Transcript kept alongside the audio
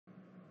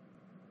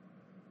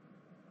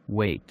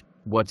Wait,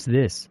 what's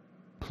this?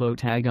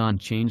 Plotagon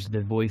changed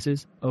the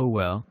voices? Oh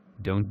well,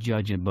 don't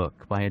judge a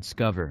book by its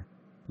cover.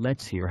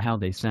 Let's hear how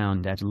they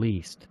sound at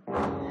least.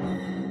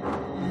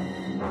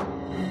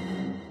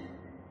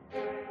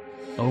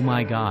 Oh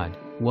my god,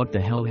 what the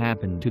hell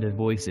happened to the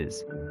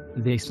voices?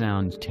 They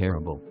sound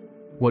terrible.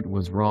 What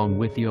was wrong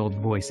with the old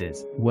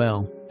voices?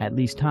 Well, at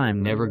least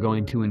I'm never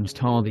going to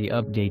install the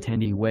update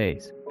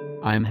anyways.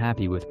 I'm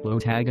happy with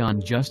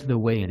Plotagon just the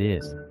way it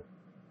is.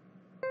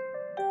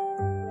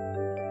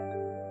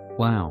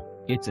 Wow,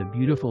 it's a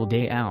beautiful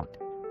day out.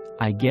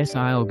 I guess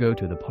I'll go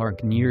to the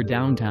park near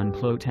downtown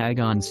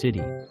Plotagon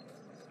City.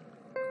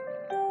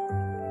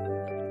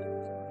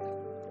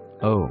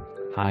 Oh,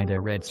 hi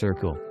there, Red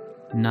Circle.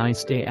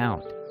 Nice day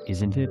out,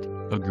 isn't it?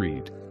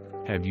 Agreed.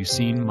 Have you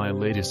seen my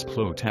latest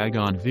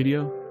Plotagon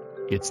video?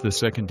 It's the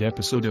second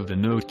episode of the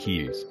Note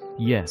Keys.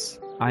 Yes,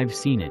 I've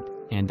seen it,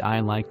 and I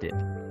liked it.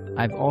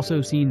 I've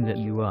also seen that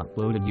you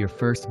uploaded your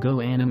first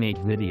Go Animate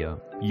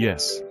video.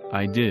 Yes,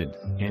 I did,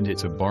 and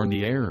it's a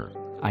Barney error.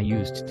 I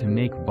used to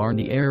make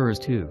Barney errors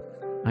too.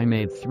 I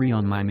made 3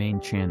 on my main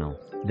channel,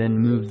 then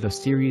moved the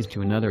series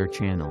to another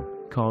channel,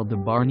 called the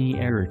Barney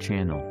Error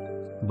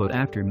channel. But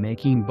after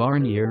making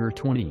Barney Error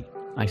 20,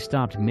 I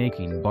stopped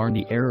making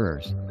Barney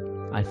errors.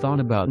 I thought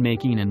about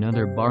making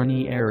another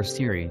Barney Error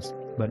series,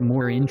 but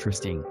more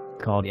interesting,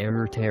 called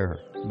Error Terror,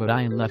 but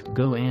I left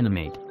Go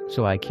Animate,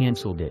 so I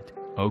cancelled it.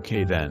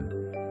 Okay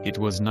then. It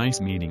was nice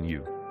meeting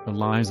you,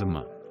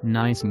 Allisima.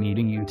 Nice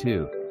meeting you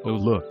too. Oh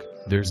look,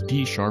 there's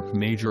D sharp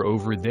major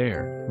over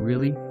there.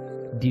 Really?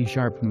 D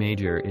sharp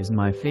major is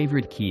my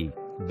favorite key.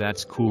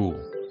 That's cool.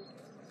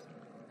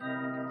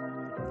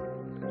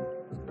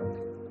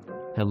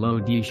 Hello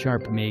D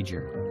sharp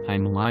major,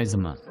 I'm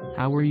Allisima.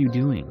 How are you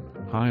doing?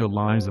 Hi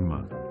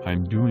Allisima,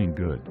 I'm doing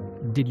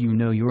good. Did you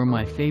know you're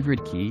my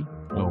favorite key?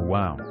 Oh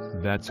wow,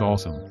 that's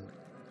awesome.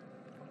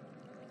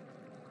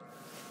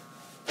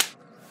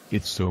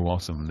 It's so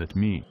awesome that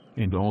me,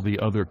 and all the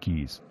other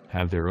keys,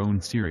 have their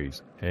own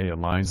series. Hey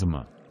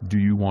Allisima, do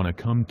you want to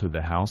come to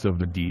the House of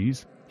the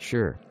Ds?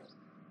 Sure.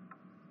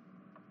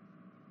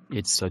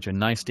 It's such a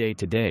nice day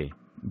today,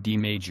 D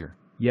major.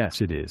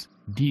 Yes it is,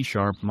 D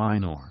sharp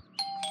minor.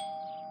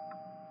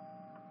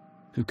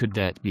 Who could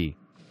that be?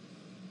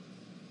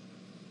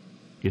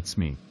 It's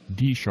me,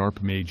 D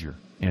sharp major,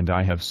 and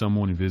I have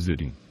someone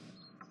visiting.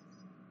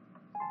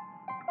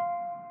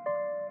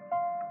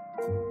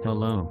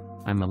 Hello,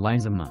 I'm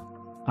Allisima.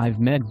 I've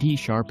met D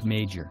sharp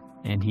major,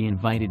 and he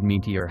invited me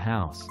to your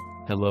house.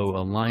 Hello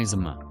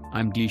Allisima,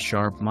 I'm D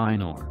sharp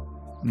minor.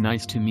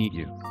 Nice to meet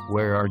you.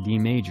 Where are D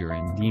major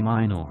and D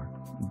minor?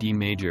 D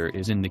major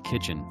is in the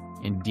kitchen,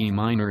 and D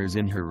minor is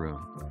in her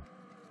room.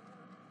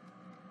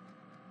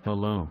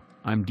 Hello,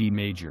 I'm D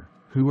major.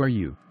 Who are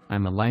you?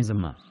 I'm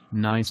Allisima.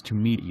 Nice to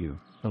meet you,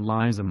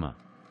 Allisima.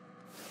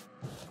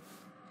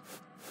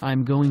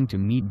 I'm going to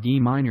meet D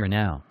minor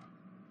now.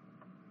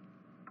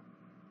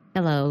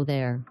 Hello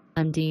there,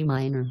 I'm D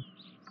minor.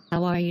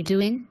 How are you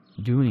doing?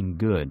 Doing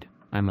good,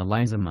 I'm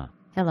Allisima.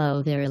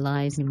 Hello there,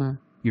 Allisima.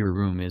 Your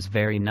room is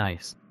very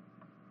nice.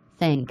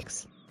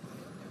 Thanks.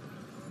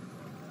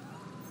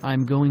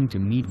 I'm going to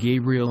meet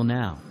Gabriel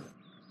now.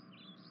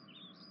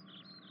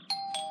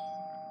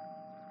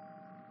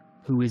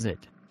 Who is it?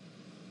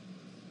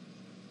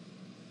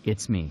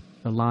 It's me,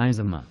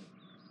 Allisima.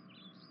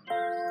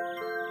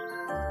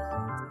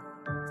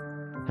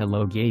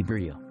 Hello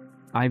Gabriel.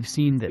 I've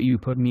seen that you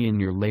put me in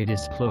your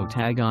latest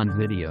Plotagon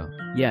video.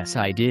 Yes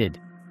I did.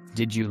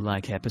 Did you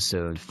like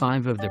episode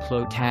 5 of the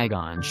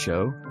Plotagon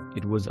show?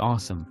 It was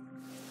awesome.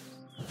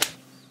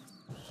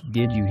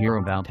 Did you hear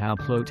about how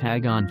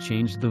Plotagon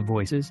changed the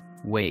voices?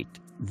 Wait,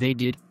 they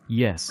did?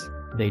 Yes,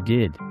 they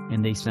did,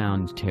 and they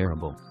sound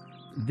terrible.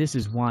 This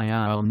is why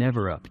I'll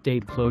never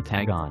update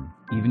Plotagon,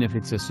 even if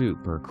it's a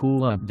super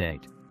cool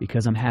update,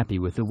 because I'm happy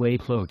with the way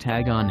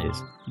Plotagon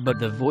is, but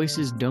the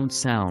voices don't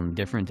sound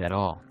different at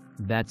all.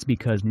 That's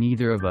because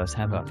neither of us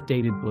have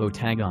updated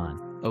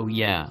Plotagon. Oh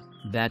yeah,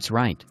 that's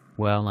right.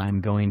 Well,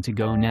 I'm going to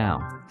go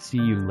now. See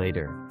you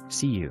later.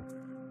 See you.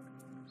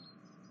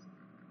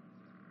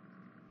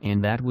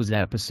 And that was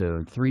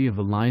episode 3 of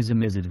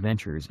Allisima's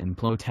Adventures in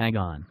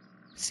Plotagon.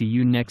 See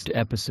you next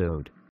episode.